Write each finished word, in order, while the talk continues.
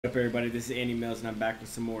What up, everybody? This is Andy Mills, and I'm back with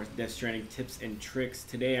some more Death Stranding tips and tricks.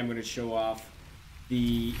 Today, I'm going to show off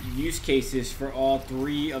the use cases for all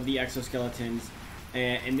three of the exoskeletons.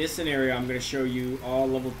 And in this scenario, I'm going to show you all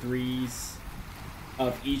level 3s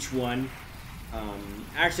of each one.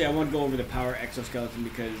 Actually, I won't go over the power exoskeleton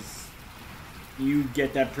because you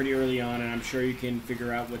get that pretty early on, and I'm sure you can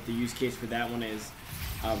figure out what the use case for that one is.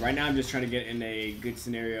 Right now, I'm just trying to get in a good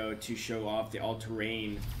scenario to show off the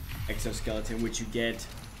all-terrain exoskeleton, which you get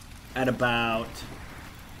at about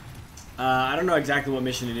I don't know exactly what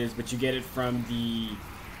mission it is, but you get it from the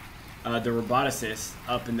roboticist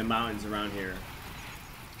up in the mountains around here.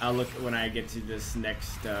 I'll look when I get to this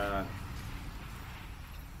next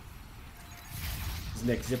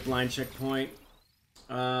zipline checkpoint.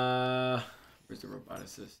 Where's the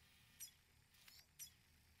roboticist?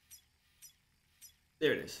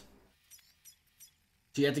 There it is.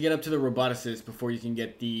 So you have to get up to the roboticist before you can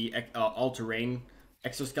get the all-terrain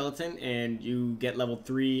exoskeleton, and you get level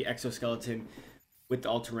 3 exoskeleton with the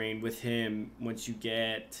all-terrain with him once you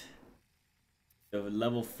get the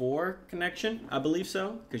level 4 connection, I believe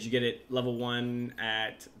so, because you get it level 1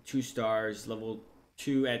 at 2 stars, level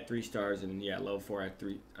 2 at 3 stars, and yeah, level 4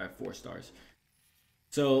 at 4 stars.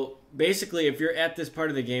 So basically, if you're at this part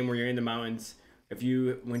of the game where you're in the mountains,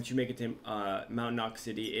 once you make it to Mount Knock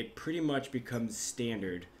City, it pretty much becomes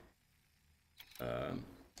standard.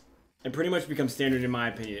 It pretty much becomes standard in my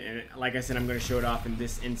opinion. And like I said, I'm going to show it off in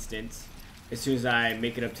this instance as soon as I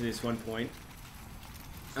make it up to this one point.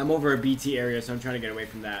 I'm over a BT area, so I'm trying to get away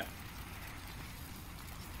from that.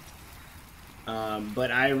 But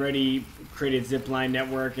I already created zipline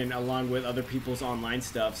network and along with other people's online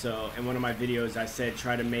stuff. So in one of my videos, I said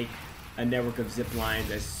try to make a network of zip lines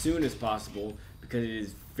as soon as possible because it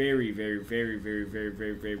is very, very, very, very, very,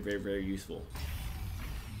 very, very, very, very useful.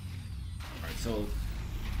 All right, so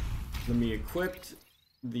let me equip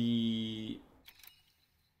the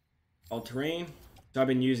all-terrain. So I've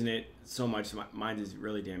been using it so much, so mine is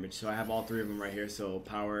really damaged. So I have all three of them right here. So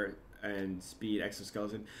power and speed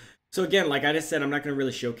exoskeleton. So again, like I just said, I'm not going to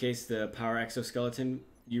really showcase the power exoskeleton.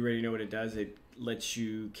 You already know what it does. It lets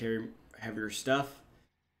you carry heavier stuff,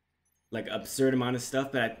 like absurd amount of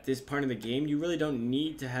stuff. But at this part of the game, you really don't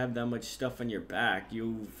need to have that much stuff on your back.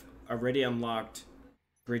 You've already unlocked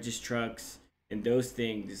bridges, trucks, and those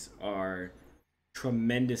things are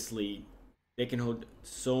tremendously, they can hold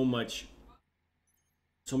so much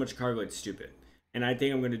cargo, it's stupid. And I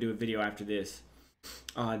think I'm going to do a video after this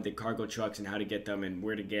on the cargo trucks and how to get them and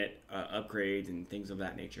where to get upgrades and things of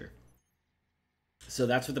that nature. So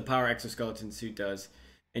that's what the power exoskeleton suit does.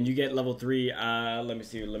 And you get level 3, let me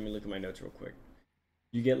see, let me look at my notes real quick.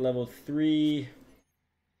 You get level 3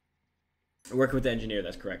 working with the engineer,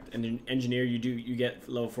 that's correct. And then engineer, you get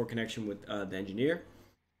level 4 connection with the engineer.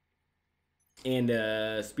 And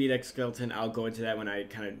speed exoskeleton, I'll go into that when I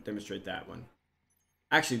kind of demonstrate that one.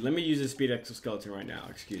 Actually, let me use the speed exoskeleton right now,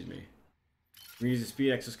 excuse me. I'm gonna use the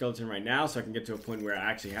speed exoskeleton right now so I can get to a point where I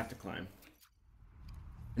actually have to climb.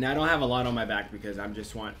 Now I don't have a lot on my back because I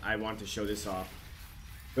want to show this off.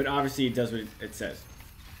 But obviously it does what it says.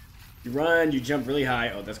 You run, you jump really high.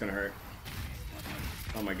 Oh, that's gonna hurt.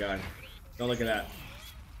 Oh my god. Don't look at that.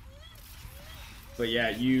 But yeah,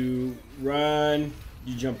 you run,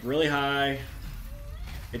 you jump really high.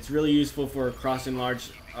 It's really useful for crossing large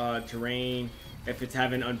terrain if it's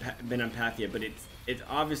haven't been unpathed yet. But it's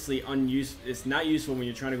obviously it's not useful when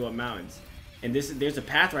you're trying to go up mountains. And there's a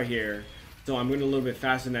path right here, so I'm going a little bit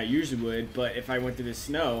faster than I usually would. But if I went through the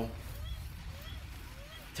snow,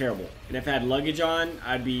 terrible. And if I had luggage on,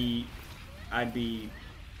 I'd be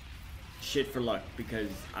shit for luck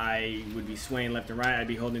because I would be swaying left and right. I'd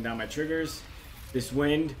be holding down my triggers. This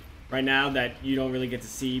wind right now that you don't really get to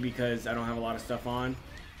see because I don't have a lot of stuff on,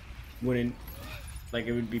 it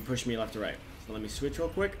would be pushing me left to right. So let me switch real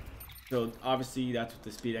quick. So obviously that's what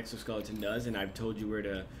the speed exoskeleton does, and I've told you where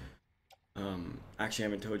to actually I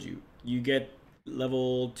haven't told you. You get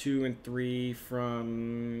level 2 and 3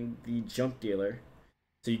 from the junk dealer.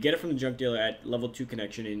 So you get it from the junk dealer at level 2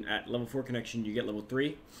 connection, and at level 4 connection you get level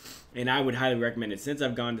 3. And I would highly recommend it. Since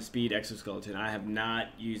I've gone to speed exoskeleton, I have not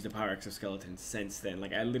used the power exoskeleton since then.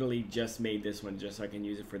 Like I literally just made this one just so I can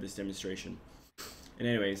use it for this demonstration. And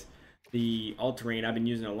anyways, the all-terrain I've been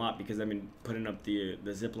using a lot because I've been putting up the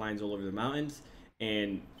zip lines all over the mountains,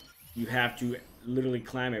 and you have to literally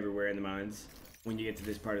climb everywhere in the mountains when you get to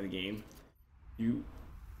this part of the game. You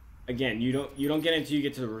don't get until you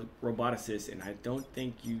get to the roboticist, and I don't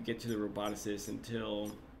think you get to the roboticist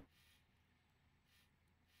until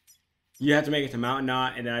you have to make it to Mount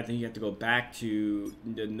Knot, and then I think you have to go back to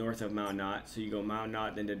the north of Mount Knot. So you go Mount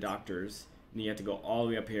Knot, then to Doctors, and you have to go all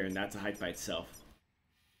the way up here, and that's a hike by itself.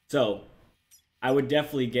 So I would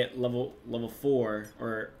definitely get level 4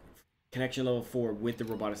 or connection level 4 with the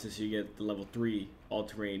roboticist, so you get the level 3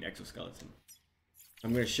 all-terrain exoskeleton.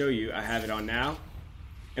 I'm going to show you. I have it on now.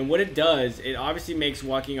 And what it does, it obviously makes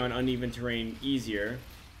walking on uneven terrain easier.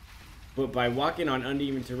 But by walking on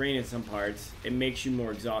uneven terrain in some parts, it makes you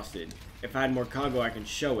more exhausted. If I had more cargo, I can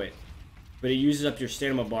show it. But it uses up your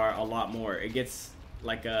stamina bar a lot more. It gets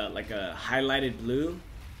like a highlighted blue.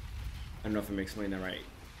 I don't know if I'm explaining that right.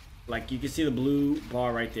 Like you can see the blue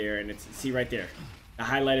bar right there, and it's, see right there, a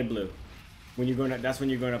highlighted blue. When you're going up, that's when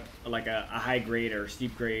you're going up like a high grade or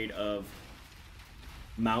steep grade of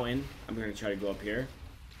mountain. I'm going to try to go up here.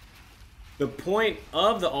 The point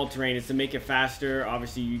of the all-terrain is to make it faster.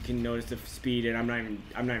 Obviously, you can notice the speed, and I'm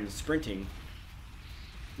not even sprinting.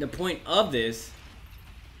 The point of this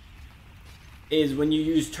is when you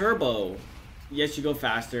use turbo, yes, you go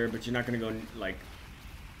faster, but you're not going to go like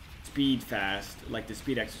speed fast, like the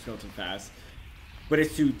speed exoskeleton fast. But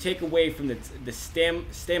it's to take away from the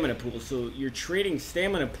stamina pool. So you're trading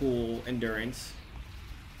stamina pool endurance,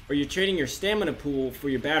 or you're trading your stamina pool for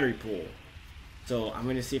your battery pool. So I'm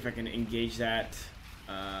going to see if I can engage that,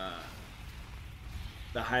 the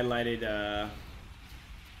highlighted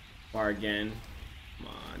bar again. Come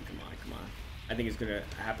on, come on, come on. I think it's going to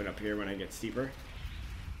happen up here when I get steeper.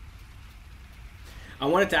 I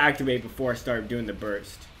want it to activate before I start doing the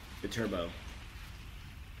burst, the turbo.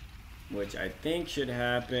 Which I think should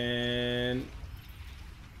happen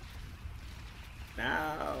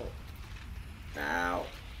now. Now.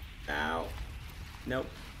 Now. Nope,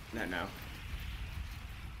 not now.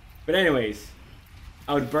 But anyways,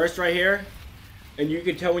 I would burst right here, and you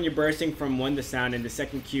can tell when you're bursting from one, the sound, and the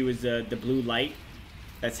second cue is the blue light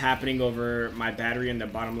that's happening over my battery in the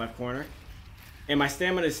bottom left corner. And my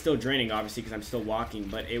stamina is still draining, obviously, because I'm still walking,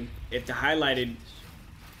 but if the highlighted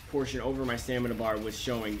portion over my stamina bar was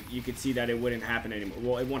showing, you could see that it wouldn't happen anymore.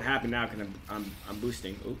 Well, it won't happen now because I'm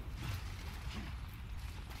boosting. Ooh.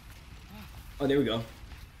 Oh, there we go.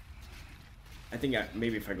 I think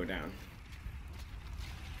maybe if I go down.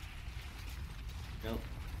 No.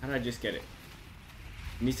 How did I just get it?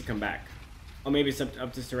 It needs to come back. Oh, maybe it's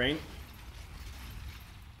up this terrain?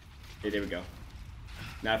 Okay, there we go.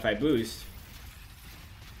 Now if I boost,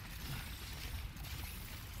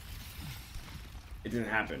 it didn't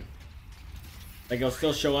happen. Like it'll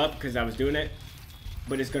still show up because I was doing it,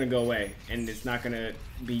 but it's gonna go away, and it's not gonna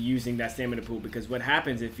be using that stamina pool, because what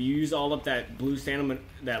happens if you use all of that blue stamina,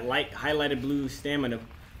 that light highlighted blue stamina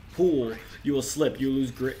pool, you will slip, you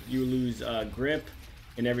lose grip, grip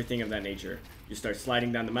and everything of that nature. You start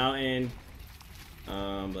sliding down the mountain.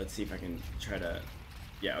 Let's see if I can try to,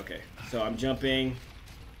 yeah, okay. So I'm jumping,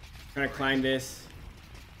 trying to climb this.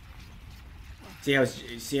 See how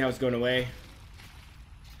it's going away?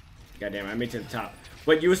 God damn it, I made it to the top.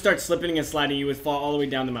 But you would start slipping and sliding, you would fall all the way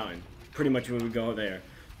down the mountain. Pretty much we would go there.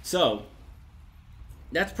 So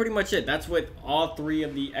that's pretty much it. That's what all 3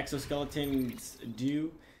 of the exoskeletons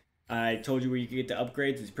do. I told you where you can get the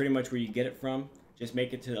upgrades. It's pretty much where you get it from. Just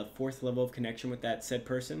make it to the 4th level of connection with that said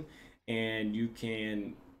person, and you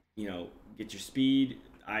can, you know, get your speed.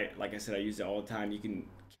 Like I said, I use it all the time. You can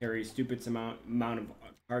carry a stupid amount of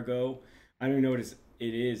cargo. I don't know what it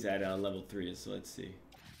is at level 3. So let's see.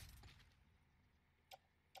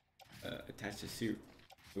 Attach to suit,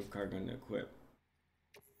 move cargo and equip.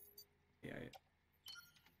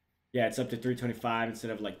 Yeah, it's up to 325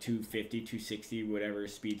 instead of like 250, 260, whatever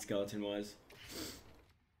speed skeleton was.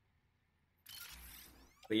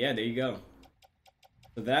 But yeah, there you go.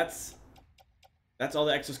 So that's all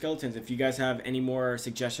the exoskeletons. If you guys have any more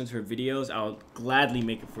suggestions for videos, I'll gladly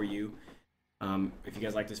make it for you. If you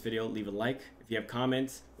guys like this video, leave a like. If you have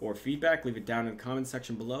comments or feedback, leave it down in the comment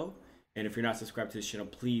section below. And if you're not subscribed to this channel,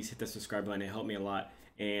 please hit the subscribe button. It helped me a lot.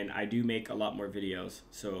 And I do make a lot more videos,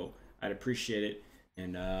 so I'd appreciate it.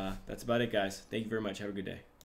 And that's about it, guys. Thank you very much. Have a good day.